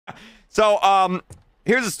So,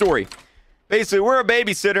 here's the story. Basically, we're a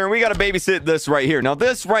babysitter, and we got to babysit this right here. Now,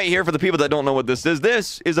 this right here, for the people that don't know what this is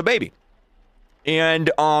a baby.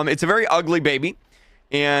 And it's a very ugly baby.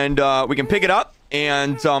 And we can pick it up.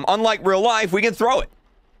 And unlike real life, we can throw it.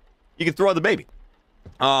 You can throw the baby.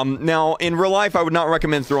 Now, in real life, I would not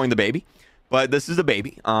recommend throwing the baby. But this is a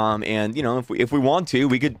baby. And, you know, if we want to,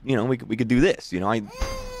 we could, you know, we could do this. You know,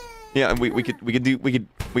 we could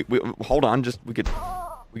hold on.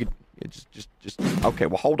 Okay,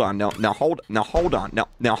 well, hold on. Now hold on.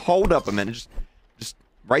 Now hold up a minute. Just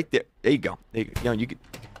right there. There you go. You know, you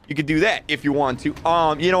could do that if you want to.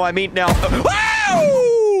 You know what I mean? Now,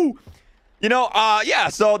 whoa! You know, yeah,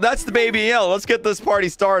 so that's the baby yell. Let's get this party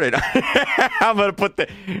started. I'm gonna put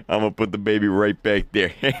the baby right back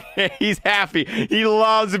there. He's happy. He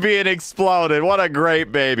loves being exploded. What a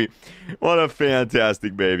great baby. What a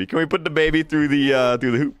fantastic baby. Can we put the baby through the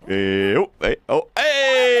hoop?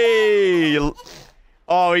 Hey!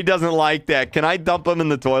 Oh, he doesn't like that. Can I dump him in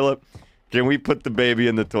the toilet? Can we put the baby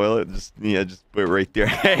in the toilet? Just put it right there.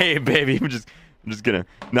 Hey, baby, I'm just gonna.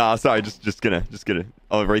 No, sorry, just gonna.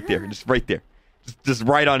 Oh, right there, just right there, just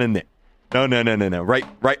right on in there. No. Right.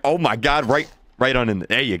 Oh my God, right on in there.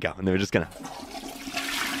 There you go. And they're just gonna.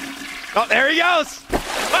 Oh, there he goes.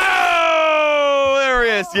 Oh, there he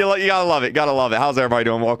is. You gotta love it. Gotta love it. How's everybody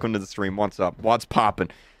doing? Welcome to the stream. What's up? What's popping?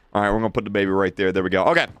 All right, we're gonna put the baby right there. There we go.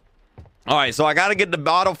 Okay. All right, so I gotta get the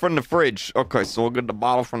bottle from the fridge. Okay, so we'll get the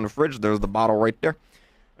bottle from the fridge. There's the bottle right there.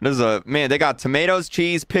 There's man, they got tomatoes,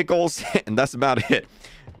 cheese, pickles, and that's about it.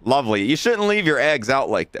 Lovely. You shouldn't leave your eggs out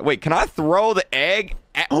like that. Wait, can I throw the egg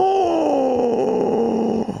at... Oh!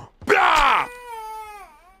 Ah!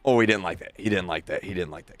 Oh, he didn't like that. He didn't like that.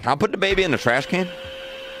 Can I put the baby in the trash can?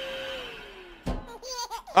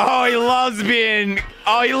 Oh, he loves being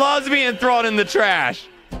thrown in the trash.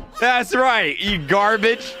 That's right, you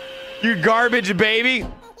garbage. You garbage baby.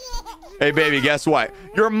 Hey, baby, guess what?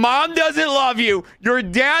 Your mom doesn't love you. Your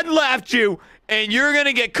dad left you. And you're going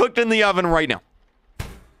to get cooked in the oven right now.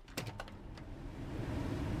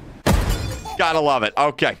 Gotta love it.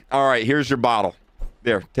 Okay. All right. Here's your bottle.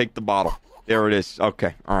 There. Take the bottle. There it is.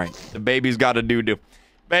 Okay. All right. The baby's got to do.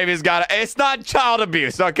 Baby's got to... It's not child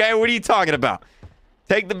abuse, okay? What are you talking about?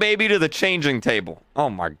 Take the baby to the changing table.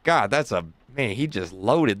 Oh, my God. That's a... Man, he just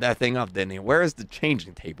loaded that thing up, didn't he? Where is the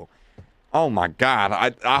changing table? Oh my God!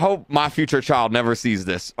 I hope my future child never sees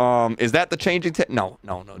this. Is that the changing table?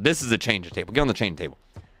 No. This is the changing table. Get on the changing table.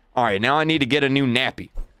 All right, now I need to get a new nappy.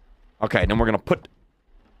 Okay, then we're gonna put.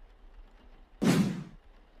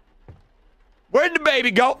 Where'd the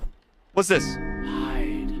baby go? What's this?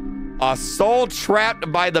 Hide. A soul trapped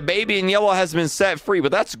by the baby in yellow has been set free.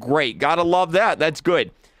 But that's great. Gotta love that. That's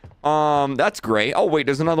good. That's great. Oh wait,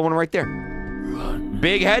 there's another one right there. Run.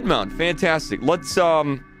 Big head mount. Fantastic. Let's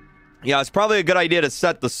Yeah, it's probably a good idea to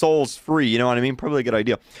set the souls free. You know what I mean? Probably a good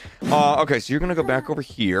idea. Okay, so you're going to go back over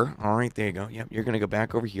here. All right, there you go. Yep, you're going to go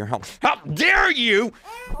back over here. How dare you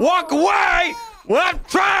walk away when I'm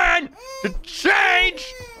trying to change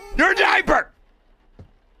your diaper?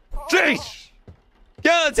 Jeez.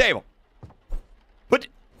 Get on the table.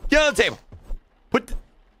 Get on the table.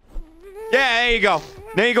 Yeah, there you go.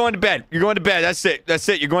 Now you're going to bed. You're going to bed. That's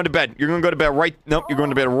it. You're going to bed. You're going to go to bed right... Nope, you're going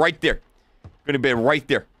to bed right there. Going to bed right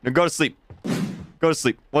there. Now go to sleep. Go to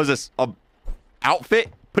sleep. What is this?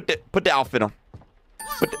 Outfit? Put the outfit on.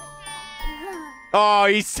 Oh,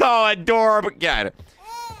 he's so adorable. Got it.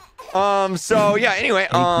 So yeah. Anyway.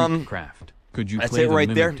 Kreekcraft. Could you play the right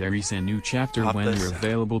military and new chapter when you're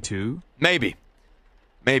available too? Maybe.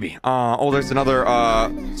 Oh, there's another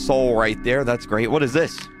soul right there. That's great. What is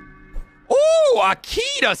this? Oh, a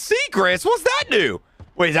key to secrets. What's that do?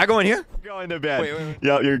 Wait, is that going here? Going to bed. Wait.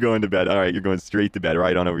 Yep, you're going to bed. All right, you're going straight to bed.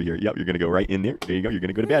 Right on over here. Yep, you're gonna go right in there. There you go. You're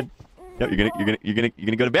gonna go to bed. Yep, you're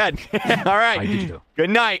gonna go to bed. All right. I did though.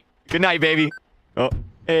 Good night. Good night, baby. Oh,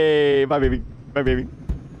 hey, my baby.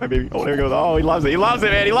 Oh, there he goes. Oh, he loves it. He loves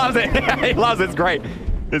it, man. He loves it. He loves it. It's great.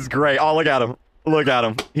 It's great. Oh, look at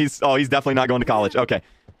him. He's definitely not going to college. Okay,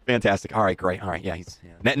 fantastic. All right, great. All right, yeah.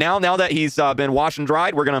 Now that he's been washed and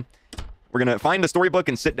dried, we're gonna find the storybook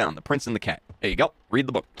and sit down. The Prince and the Cat. There you go. Read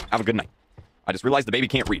the book. Have a good night. I just realized the baby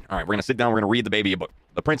can't read. All right, we're gonna sit down. We're gonna read the baby a book.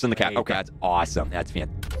 The Prince and the Cat. Okay, that's awesome. That's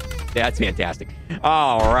fantastic.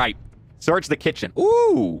 All right. Search the kitchen.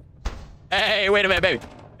 Ooh. Hey, wait a minute, baby.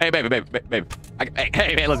 Hey, baby.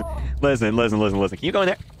 Hey, man, listen. Can you go in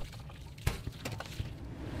there?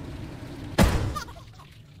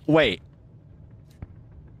 Wait.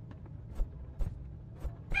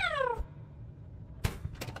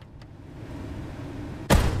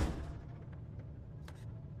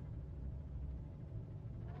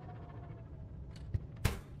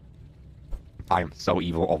 I am so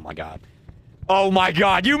evil. Oh my god. Oh my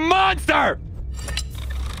god, you monster!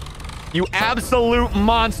 You absolute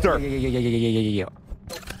monster! Yeah.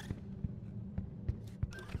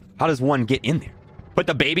 How does one get in there? Put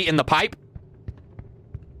the baby in the pipe?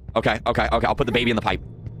 Okay. I'll put the baby in the pipe.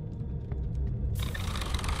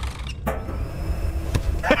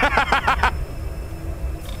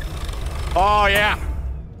 Oh, yeah.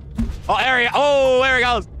 Oh, there he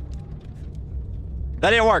goes.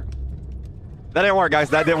 That didn't work. That didn't work, guys.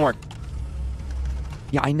 That didn't work.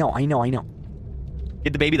 Yeah, I know.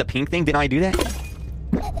 Did the baby the pink thing? Didn't I do that?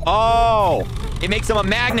 Oh, it makes him a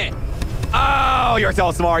magnet. Oh, you're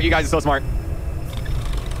so smart. You guys are so smart.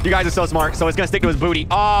 You guys are so smart. So it's going to stick to his booty.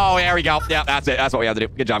 Oh, there we go. Yeah, that's it. That's what we have to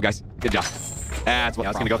do. Good job, guys. Good job. That's what I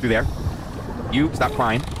was going to go through there. You, stop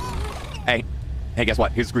crying. Hey, guess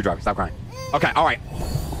what? Here's a screwdriver. Stop crying. Okay, all right.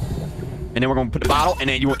 And then we're going to put the bottle, and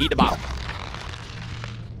then you will eat the bottle.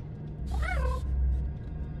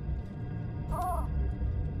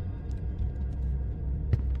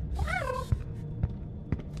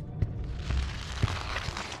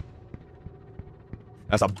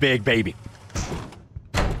 That's a big baby.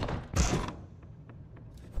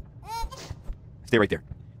 Stay right there.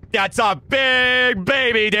 That's a big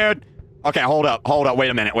baby, dude. Okay, hold up. Wait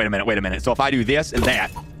a minute. So if I do this and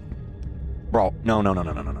that, bro, no.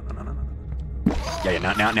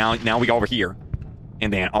 Yeah. Now we go over here,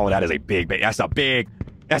 and then that is a big baby. That's a big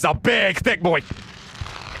thick boy.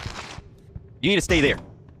 You need to stay there.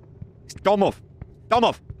 Don't move.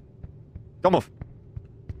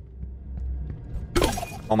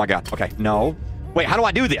 Oh my god. Okay, no. Wait, how do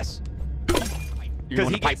I do this? Because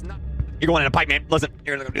he gets not. You're going in a pipe, man. Listen,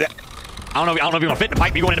 here, let me do that. I don't know if you're gonna fit in the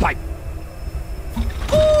pipe. You're going in the pipe.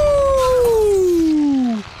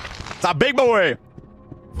 Ooh! It's a big boy.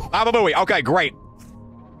 I'm a boy. Okay, great.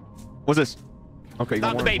 What's this? Okay,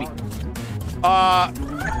 stop the baby.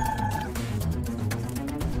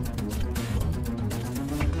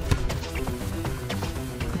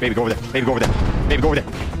 Baby, go over there. Baby, go over there.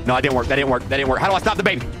 No, that didn't work. That didn't work. How do I stop the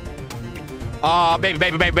baby? Baby.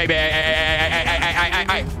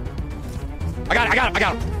 I got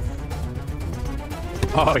him.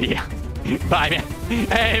 Oh, yeah. Bye, man.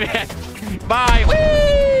 Hey, man. Bye. Whee!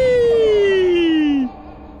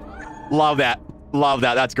 Love that.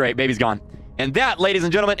 That's great. Baby's gone. And that, ladies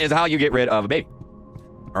and gentlemen, is how you get rid of a baby.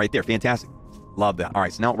 All right there. Fantastic. Love that. All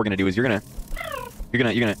right, so now what we're going to do is you're going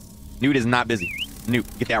to... Newt is not busy. Newt,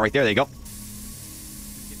 get that right there. There you go.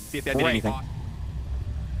 See if that did anything.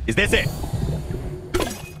 Is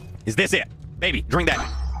this it? Baby, drink that.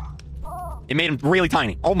 It made him really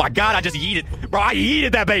tiny. Oh my god, I just yeeted. Bro, I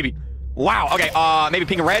yeeted that baby. Wow, okay, maybe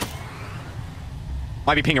pink and red?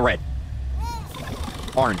 Might be pink and red.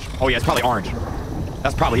 Orange. Oh yeah, it's probably orange.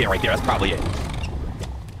 That's probably it right there. That's probably it.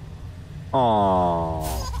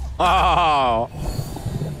 Oh.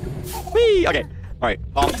 Whee! Okay, alright.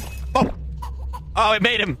 Oh, it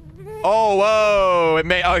made him. Oh, whoa. It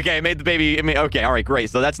made the baby. Okay, all right, great.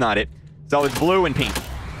 So that's not it. So it's blue and pink.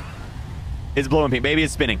 It's blue and pink. Baby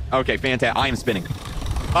is spinning. Okay, fantastic. I am spinning.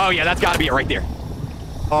 Oh, yeah, that's got to be it right there.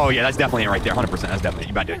 Oh, yeah, that's definitely it right there. 100%. That's definitely it.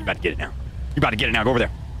 You about to get it now. Go over there.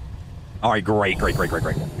 All right, great. All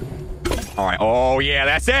right. Oh, yeah,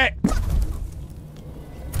 that's it.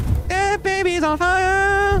 That baby's on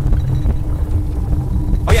fire.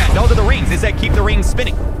 Oh, yeah, those are the rings. It said keep the rings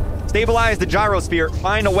spinning. Stabilize the gyrosphere.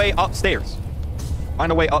 Find a way upstairs. Oh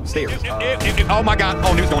my god.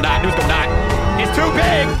 Oh, Newt's gonna die. It's too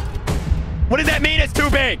big. What does that mean? It's too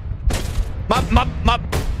big. My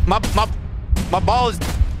ball is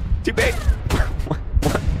too big.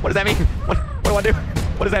 What does that mean? What do I do?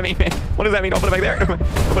 What does that mean, man? What does that mean? Don't put it back there.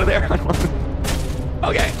 Put it there.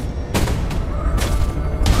 Okay.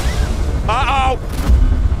 Uh-oh.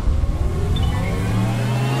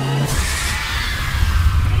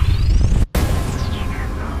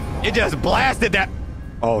 It just blasted that.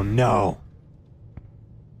 Oh no.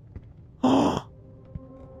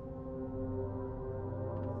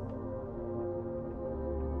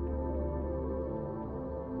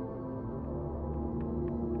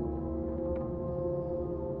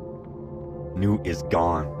 Newt is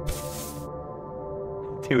gone.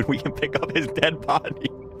 Dude, we can pick up his dead body.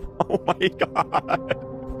 Oh my god.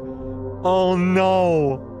 Oh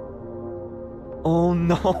no. Oh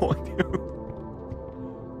no, dude.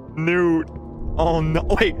 Newt. Oh no.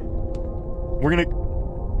 Wait. We're gonna...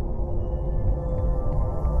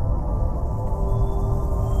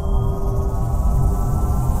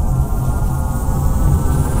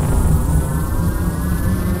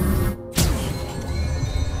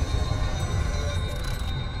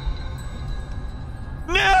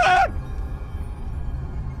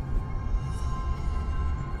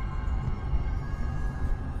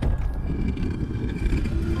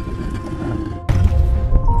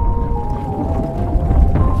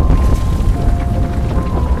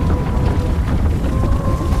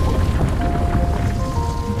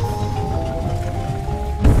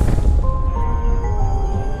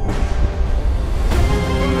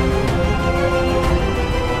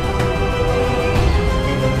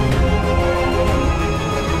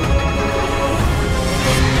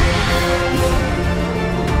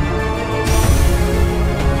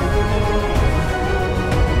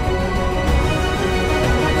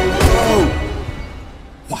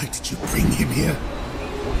 bring him here?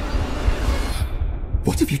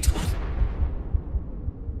 What have you done?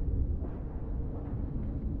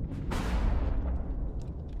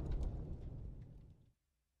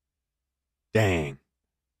 Damn.